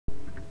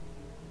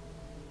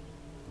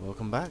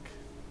welcome back.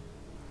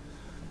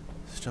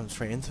 Let's jump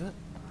straight into it.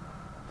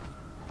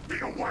 Be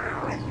aware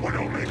of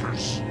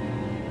windowmakers.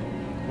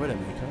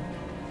 Windowmaker?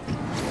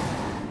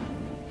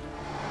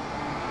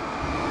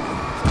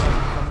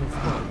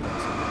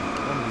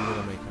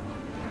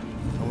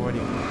 I'm already...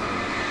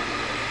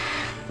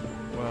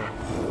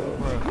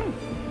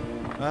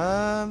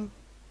 Well...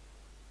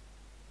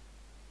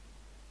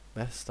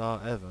 Best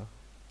start ever.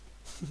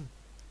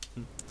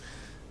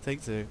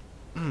 Take two.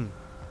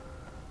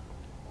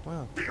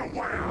 Wow. Be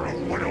aware of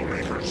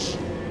windowmakers.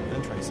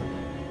 And Tracer.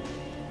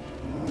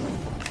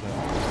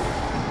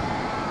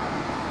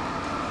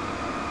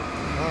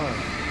 Oh.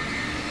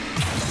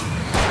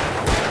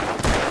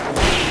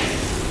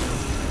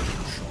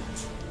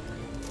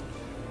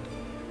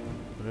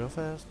 Real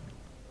fast.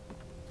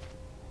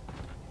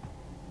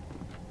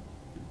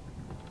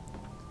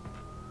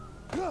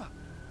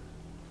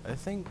 I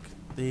think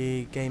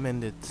the game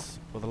ended,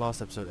 well the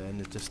last episode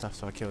ended just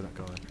after I killed that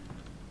guy.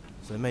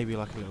 So there may be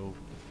like a little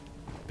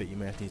bit you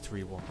may have to need to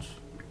rewatch.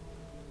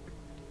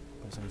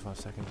 It's only 5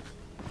 seconds.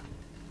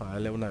 Alright, a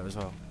little note as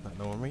well, that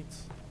no one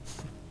reads.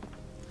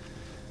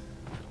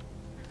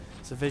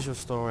 It's a visual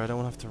story, I don't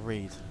want to have to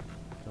read.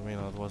 I mean,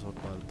 otherwise I'd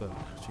buy the book.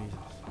 Jesus.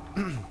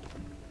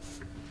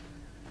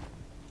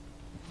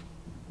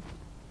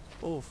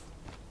 Oof.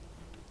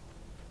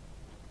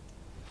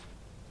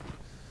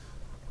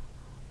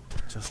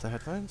 Just the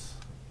headphones?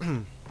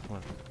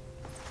 Right.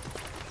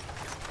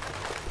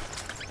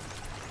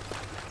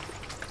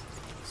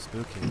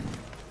 Spooky.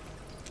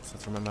 So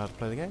let's remember how to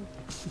play the game.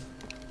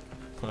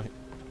 Right.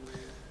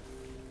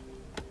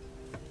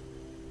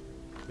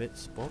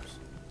 Bits, bobs.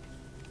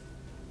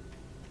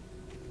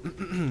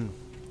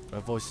 My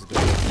voice is a bit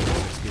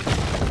excuse me.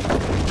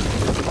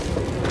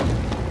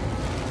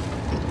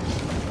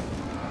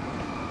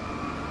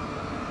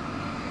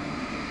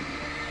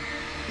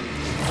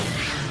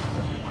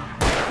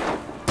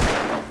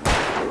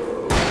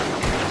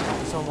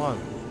 Someone.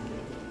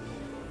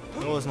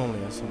 It was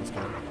normally us in this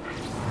game.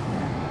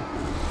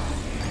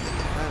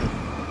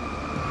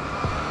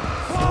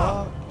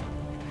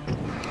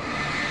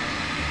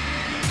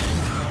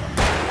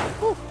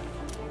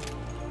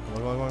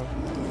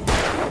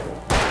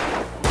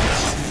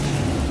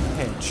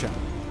 Headshot.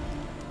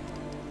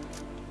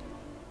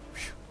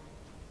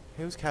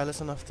 He was careless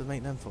enough to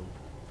make them fall.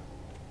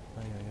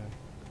 Oh, yeah.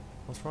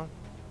 What's wrong?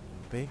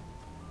 B?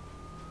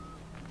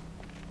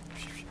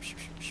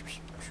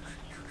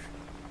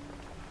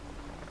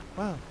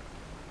 Wow.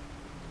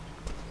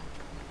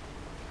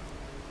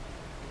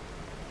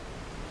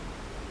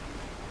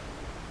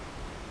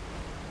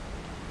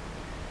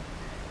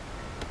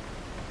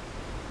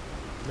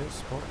 Little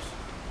spots.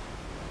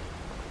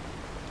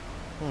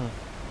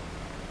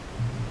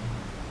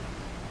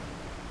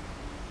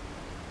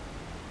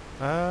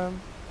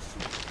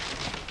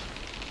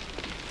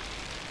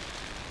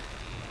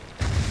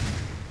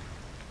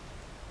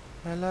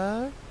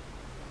 Hello?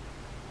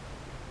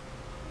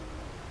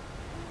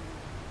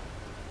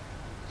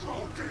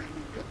 Logging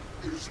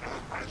is a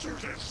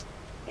hazardous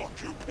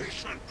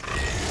occupation.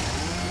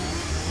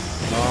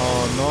 No.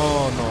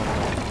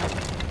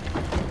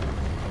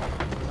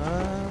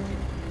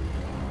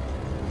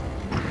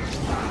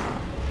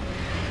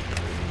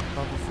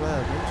 Double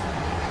flare, bitch.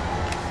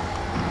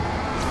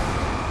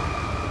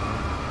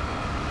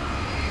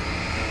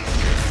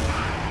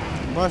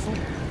 Rifle.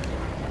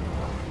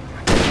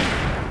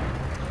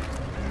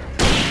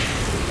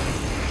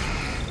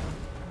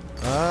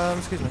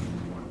 Excuse me.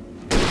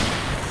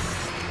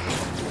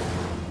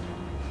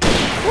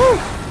 Woo!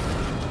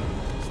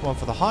 It's one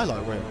for the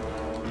highlight reel.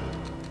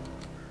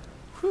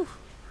 Whew.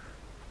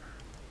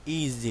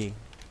 Easy.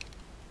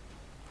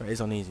 But it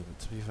is on easy, but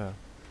to be fair.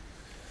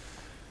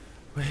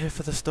 We're here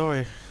for the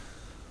story.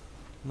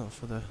 Not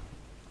for the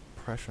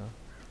pressure.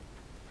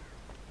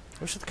 I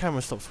wish the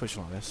camera stopped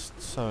switching like this.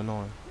 It's so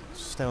annoying.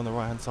 Just stay on the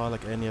right hand side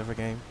like any other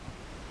game.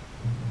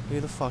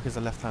 Who the fuck is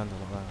a left hander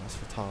like that? That's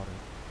retarded.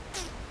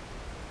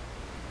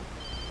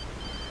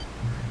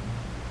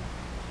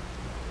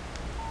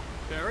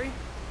 Barry?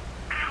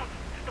 Ow!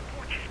 The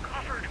porch is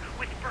covered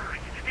with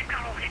birds. They've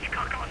got all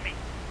Hitchcock on me.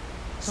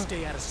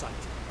 Stay out of sight.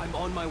 I'm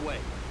on my way.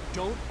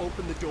 Don't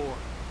open the door.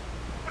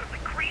 What am I,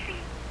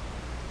 crazy?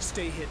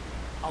 Stay hidden.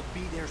 I'll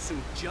be there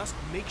soon. Just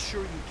make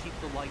sure you keep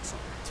the lights on.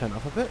 Turn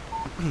up a bit.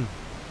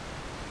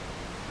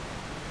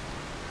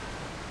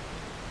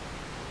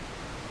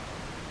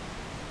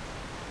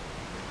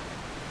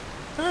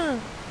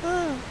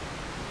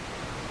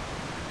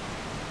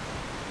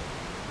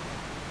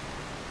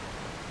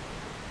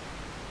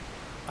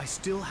 I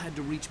still had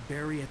to reach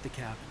Barry at the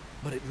cabin,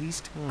 but at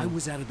least I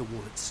was out of the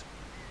woods.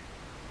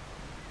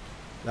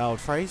 Loud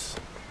phrase.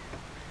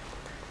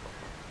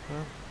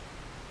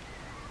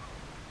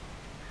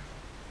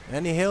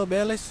 Any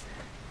hillbillies?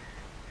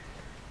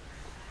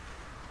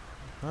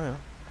 Oh yeah.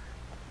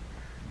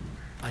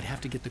 I'd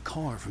have to get the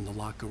car from the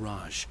locked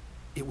garage.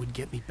 It would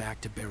get me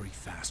back to Barry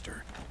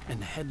faster, and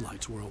the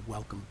headlights were a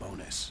welcome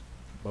bonus.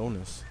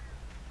 Bonus.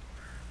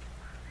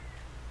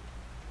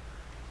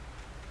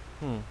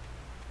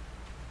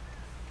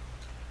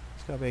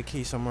 There's gotta be a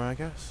key somewhere, I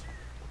guess.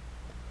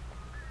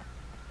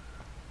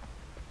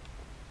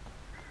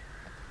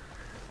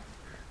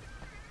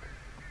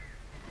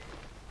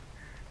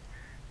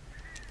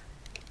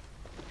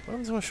 What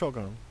happens to my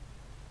shotgun?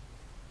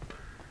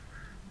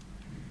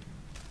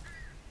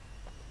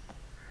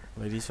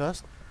 Ladies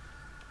first.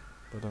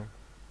 But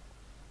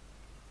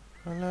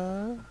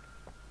hello.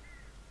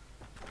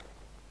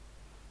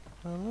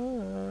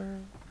 Hello.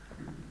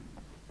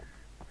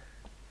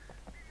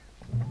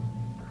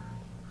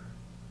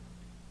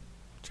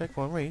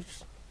 Checkpoint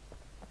reached.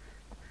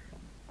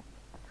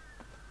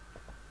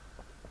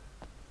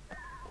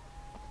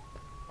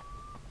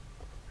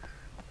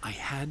 I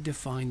had to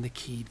find the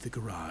key to the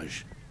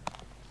garage.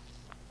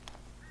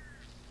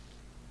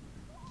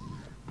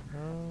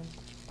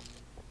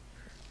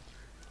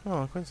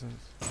 Oh,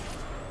 coincidence.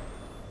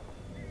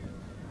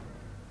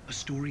 A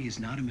story is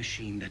not a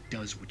machine that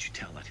does what you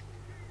tell it.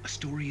 A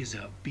story is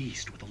a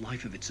beast with a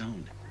life of its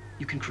own.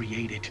 You can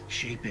create it,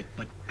 shape it,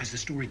 but as the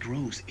story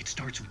grows, it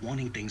starts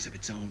wanting things of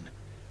its own.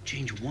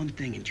 Change one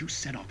thing and you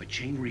set off a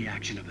chain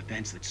reaction of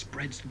events that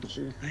spreads through the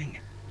whole thing.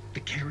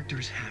 The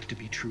characters have to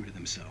be true to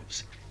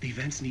themselves. The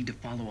events need to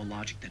follow a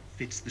logic that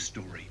fits the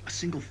story. A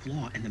single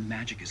flaw and the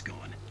magic is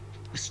gone.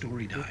 The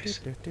story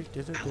dies.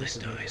 Alice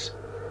dies.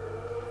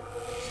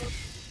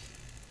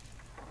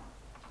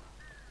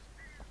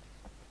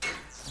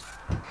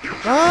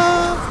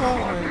 Ah,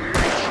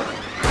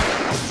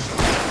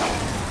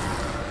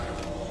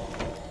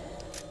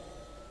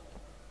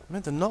 I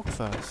meant to knock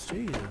first.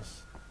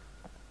 Jesus.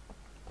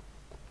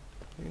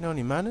 You know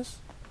any manners?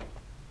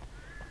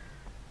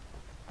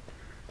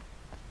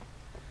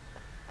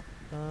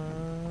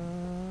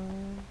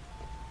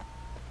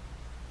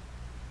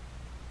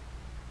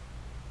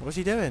 What's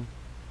he doing?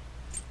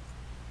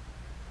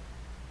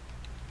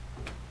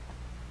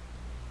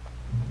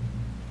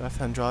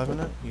 Left-hand driving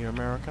it? You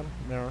Americans?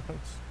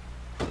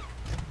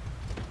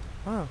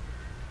 Oh.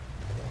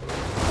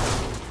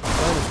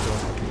 That is cool.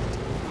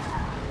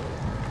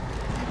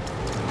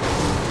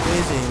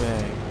 Busy,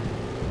 mate.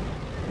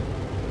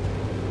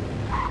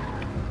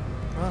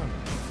 Oh.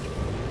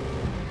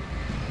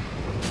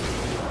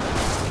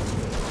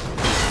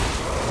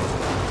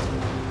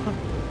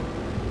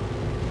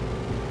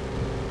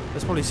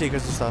 There's probably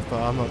secrets and stuff,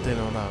 but I'm not doing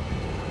all that.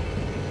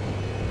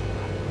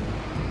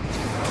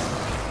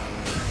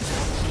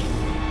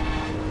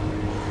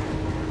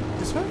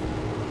 This way?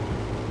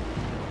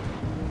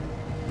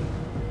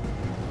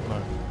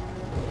 No.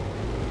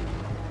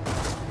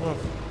 Oh.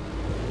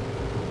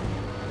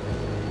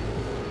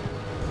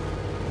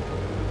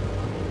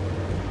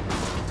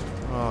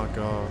 Oh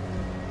god.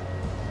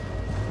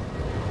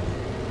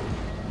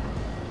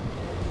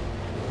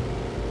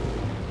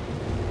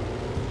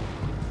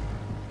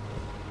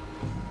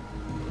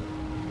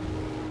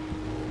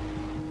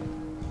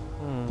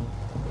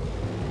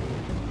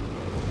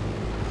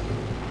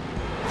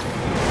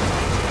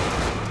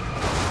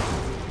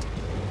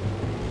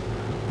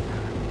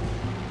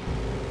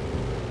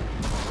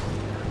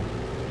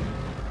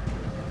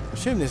 I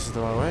assume this is the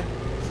right way.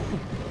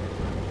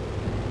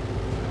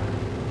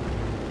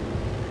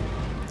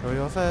 Are we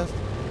going fast?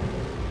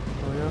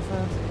 Are we going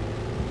fast?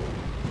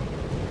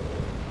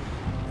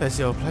 There's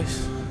the old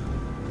place.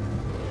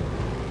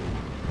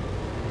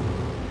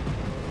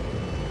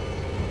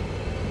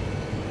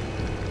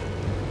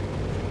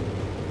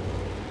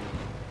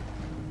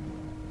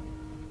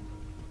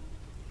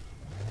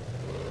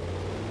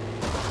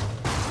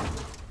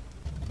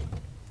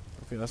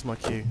 I think that's my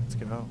cue. Let's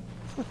get out.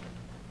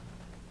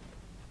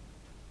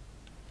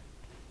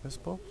 This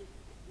box?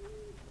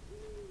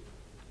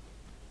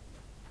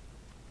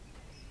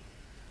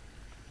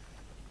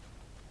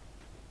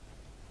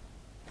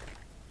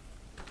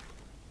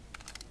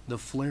 The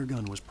flare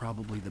gun was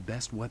probably the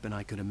best weapon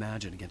I could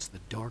imagine against the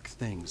dark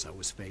things I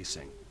was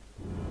facing.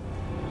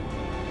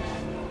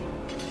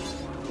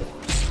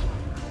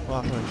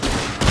 What happened?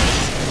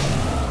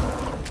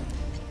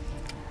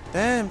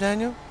 Damn,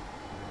 Daniel.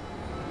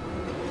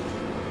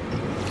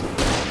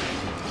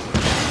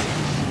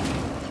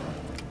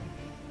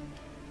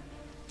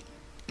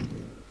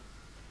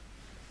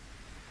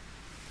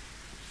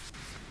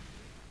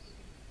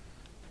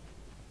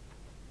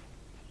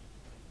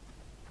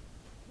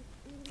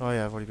 Oh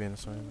yeah, I've already been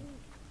this way.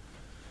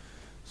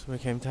 So we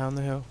came down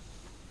the hill.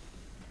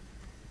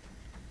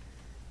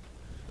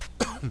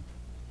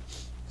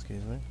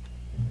 Excuse me.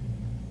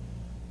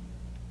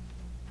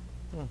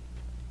 Oh,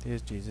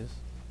 here's Jesus.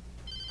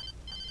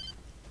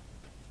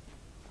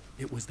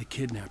 It was the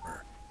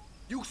kidnapper.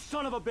 You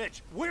son of a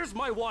bitch! Where's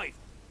my wife?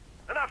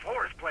 Enough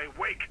horseplay,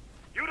 Wake.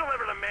 You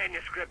deliver the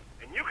manuscript,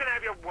 and you can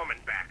have your woman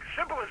back.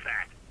 Simple as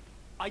that.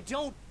 I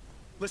don't...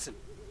 Listen.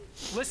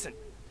 Listen.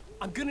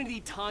 I'm gonna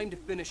need time to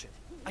finish it.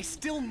 I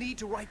still need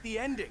to write the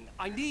ending.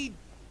 I need...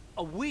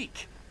 a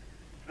week.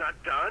 It's not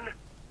done.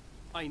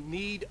 I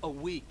need a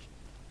week.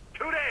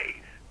 2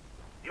 days.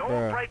 The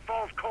old Bright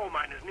Falls coal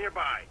mine is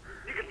nearby.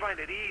 You can find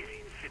it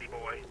easy, city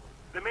boy.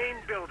 The main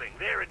building,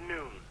 there at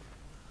noon.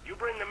 You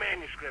bring the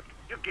manuscript,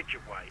 you'll get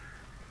your wife.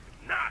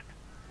 If not,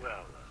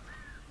 well,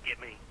 get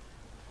me?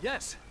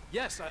 Yes,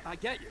 I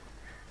get you.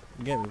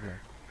 You get me,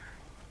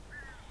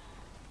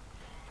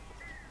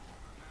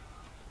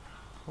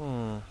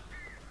 bro.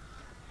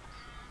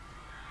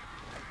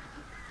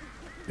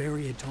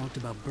 Barry had talked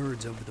about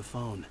birds over the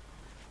phone.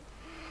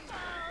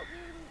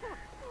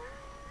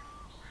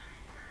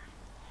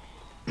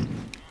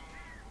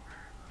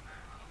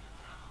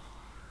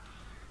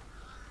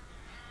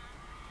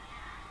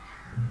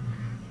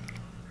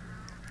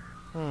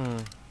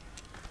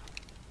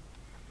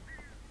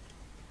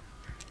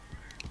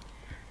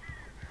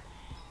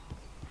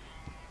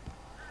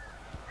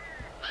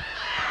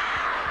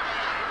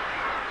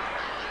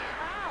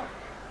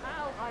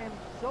 I am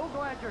so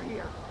glad you're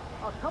here.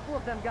 A couple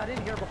of them got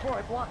in here before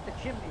I blocked the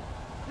chimney.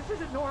 This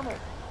isn't normal.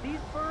 These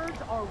birds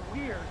are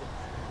weird.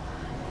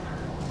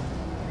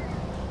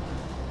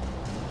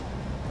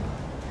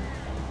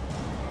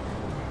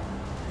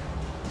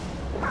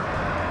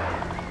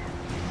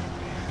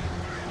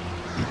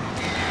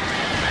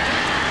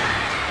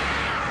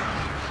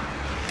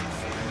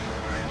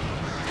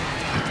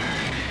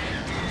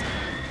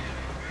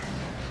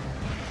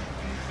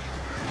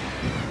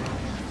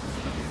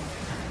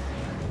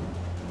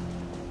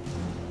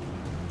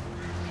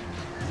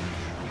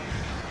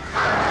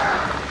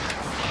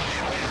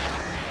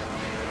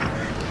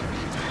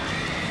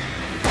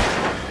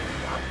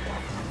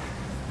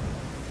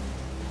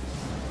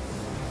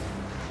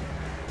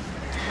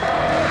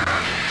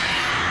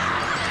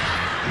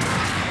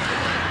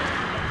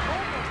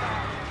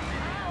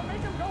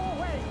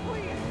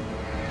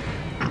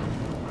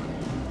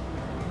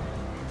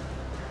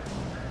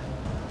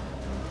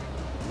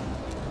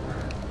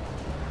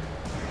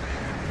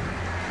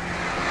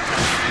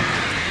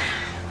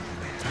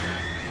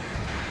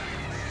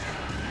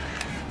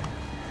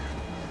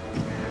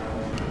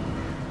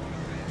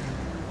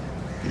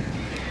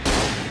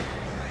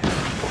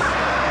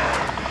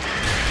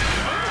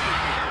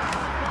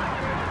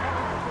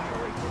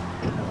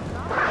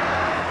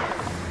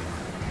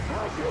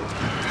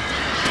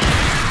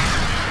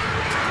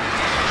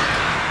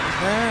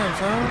 Damn,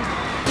 son.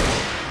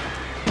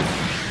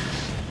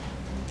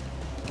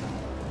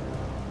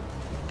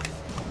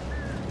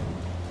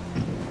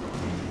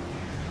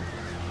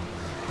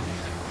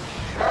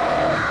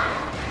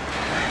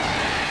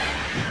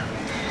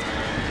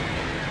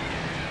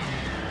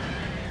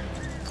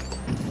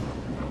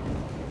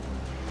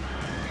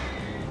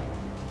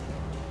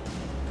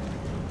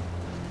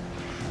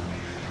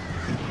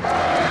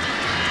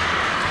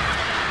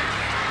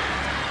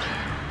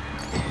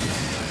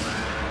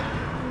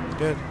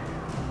 Good.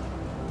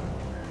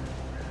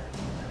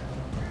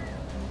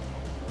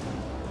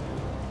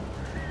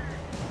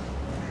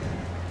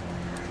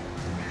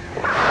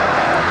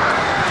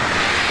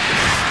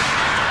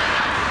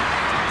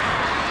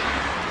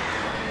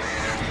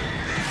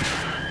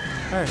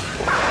 Hey.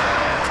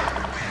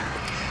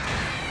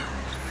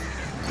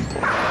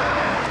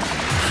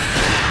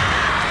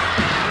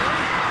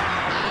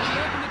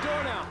 Open the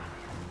door now.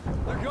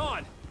 They're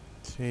gone.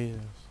 Jesus.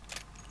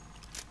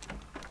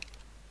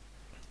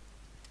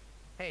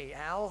 Hey,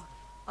 Al.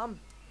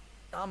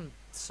 I'm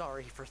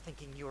sorry for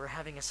thinking you were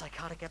having a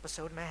psychotic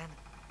episode, man.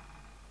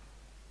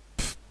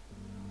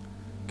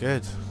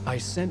 Good. I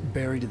sent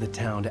Barry to the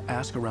town to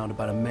ask around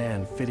about a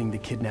man fitting the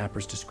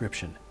kidnapper's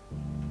description.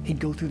 He'd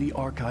go through the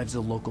archives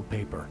of the local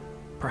paper.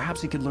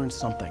 Perhaps he could learn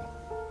something.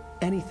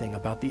 Anything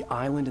about the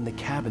island and the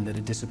cabin that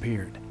had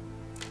disappeared.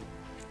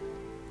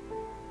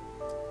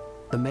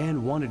 The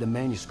man wanted a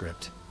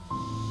manuscript.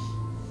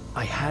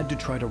 I had to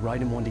try to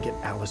write him one to get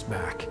Alice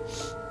back.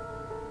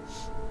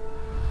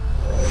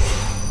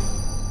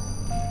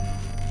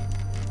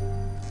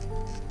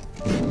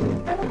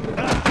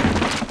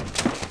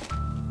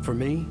 For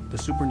me, the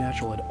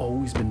supernatural had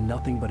always been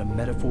nothing but a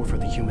metaphor for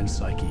the human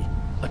psyche,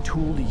 a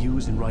tool to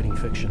use in writing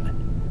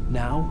fiction.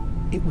 Now,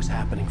 it was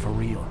happening for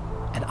real,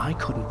 and I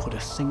couldn't put a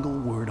single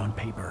word on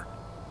paper.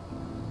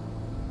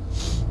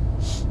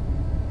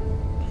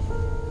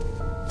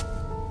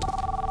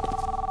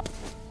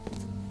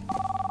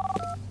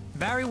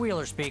 Barry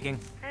Wheeler speaking.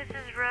 This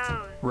is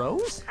Rose.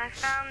 Rose? I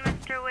found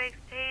Mr. Wake's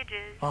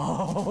pages.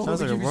 Oh,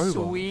 Sounds like a you robot.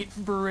 sweet,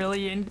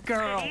 brilliant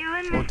girl. Could you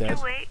and Or Mr. dead.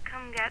 Wake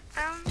come get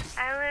them?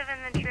 I live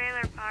in the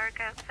trailer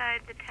park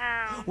outside the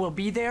town. We'll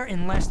be there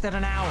in less than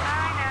an hour.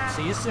 Bye now.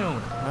 See you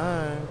soon.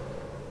 Hi.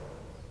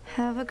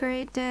 Have a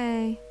great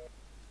day.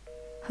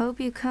 Hope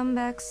you come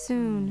back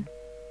soon.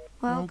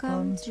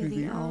 Welcome to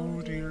the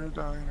old dear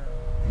diner.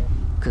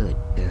 Good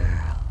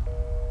girl.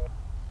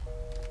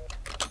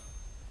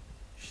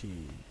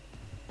 She.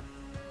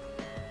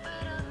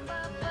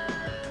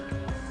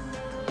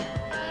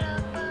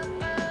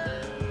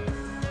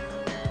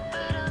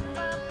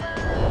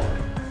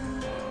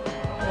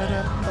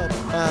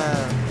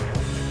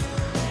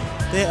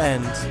 The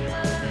end.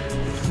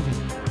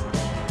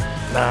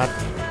 Nah.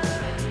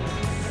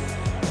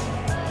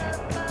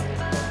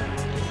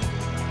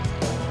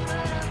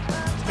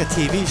 It's like a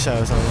TV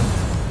show or something.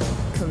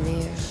 Come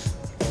here.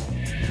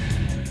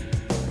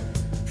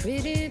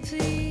 Pretty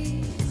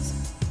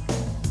please.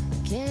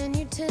 Can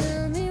you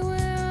tell me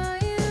where I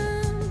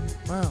am?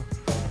 Wow.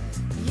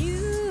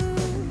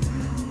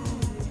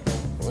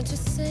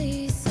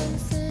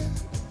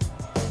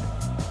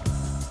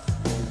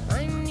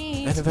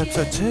 End of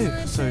episode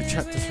 2. So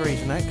chapter 3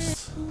 is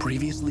next.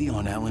 Previously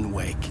on Alan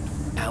Wake,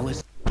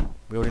 Alice.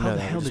 We already know How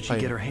the that. hell did she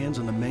get her hands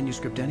on the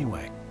manuscript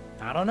anyway?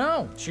 I don't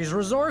know. She's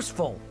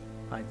resourceful.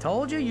 I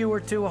told you you were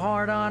too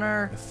hard on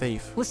her. A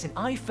thief. Listen,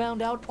 I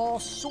found out all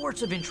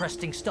sorts of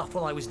interesting stuff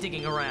while I was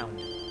digging around.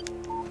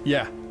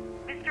 Yeah.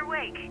 Mr.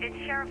 Wake, it's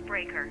Sheriff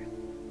Breaker.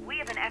 We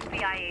have an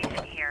FBI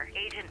agent here,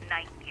 Agent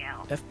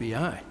Nightingale.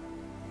 FBI?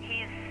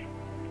 He's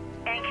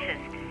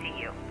anxious to see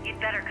you. You'd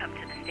better come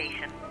to the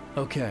station.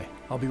 Okay,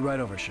 I'll be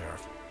right over,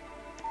 Sheriff.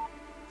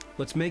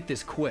 Let's make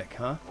this quick,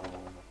 huh?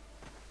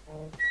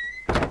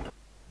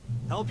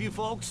 Help you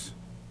folks?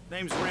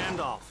 Name's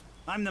Randolph.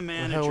 I'm the What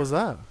manager. the hell was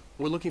that?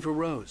 We're looking for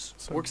Rose.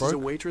 So Works as a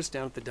broke? waitress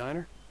down at the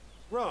diner.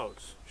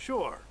 Rose,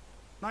 sure.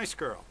 Nice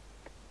girl.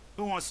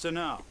 Who wants to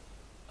know?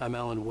 I'm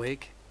Alan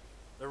Wake.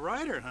 The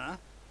writer, huh?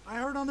 I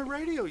heard on the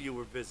radio you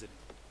were visiting.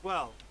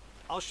 Well,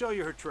 I'll show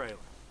you her trailer.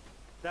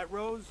 That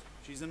Rose,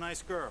 she's a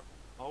nice girl.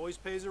 Always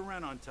pays her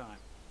rent on time.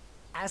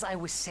 As I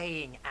was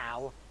saying,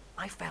 Al,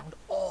 I found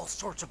all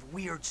sorts of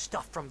weird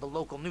stuff from the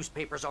local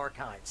newspaper's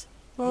archives.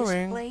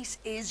 Boring. This place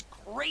is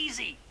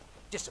crazy.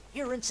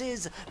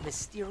 Disappearances,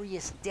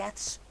 mysterious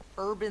deaths,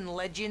 urban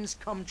legends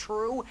come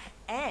true,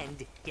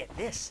 and get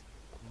this,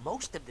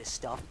 most of this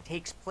stuff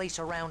takes place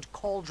around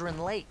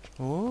Cauldron Lake.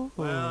 Ooh.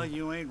 Well,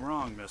 you ain't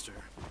wrong, mister.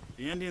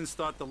 The Indians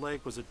thought the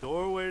lake was a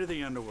doorway to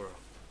the underworld.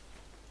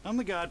 I'm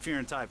the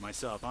God-fearing type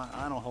myself.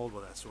 I don't hold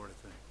with that sort of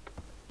thing.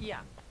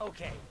 Yeah,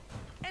 okay.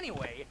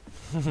 Anyway,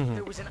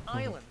 there was an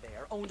island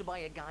there owned by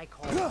a guy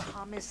called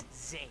Thomas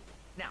Zane.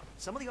 Now,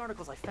 some of the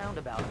articles I found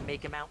about him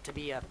make him out to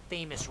be a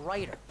famous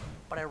writer,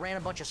 but I ran a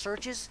bunch of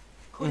searches,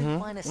 couldn't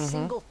find a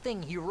single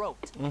thing he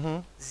wrote.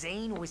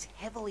 Zane was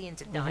heavily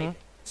into diving,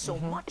 so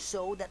much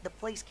so that the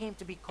place came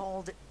to be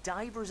called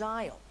Diver's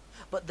Isle.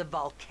 But the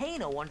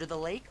volcano under the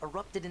lake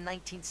erupted in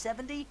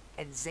 1970,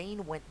 and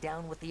Zane went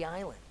down with the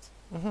island.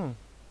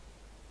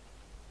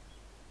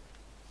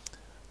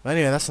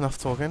 Anyway, that's enough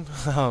talking.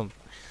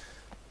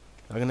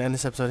 I'm going to end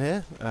this episode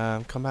here.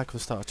 Come back for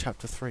the start of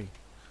chapter 3.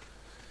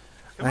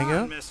 Come There you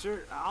on, go.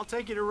 mister. I'll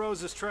take you to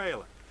Rose's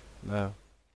trailer. No.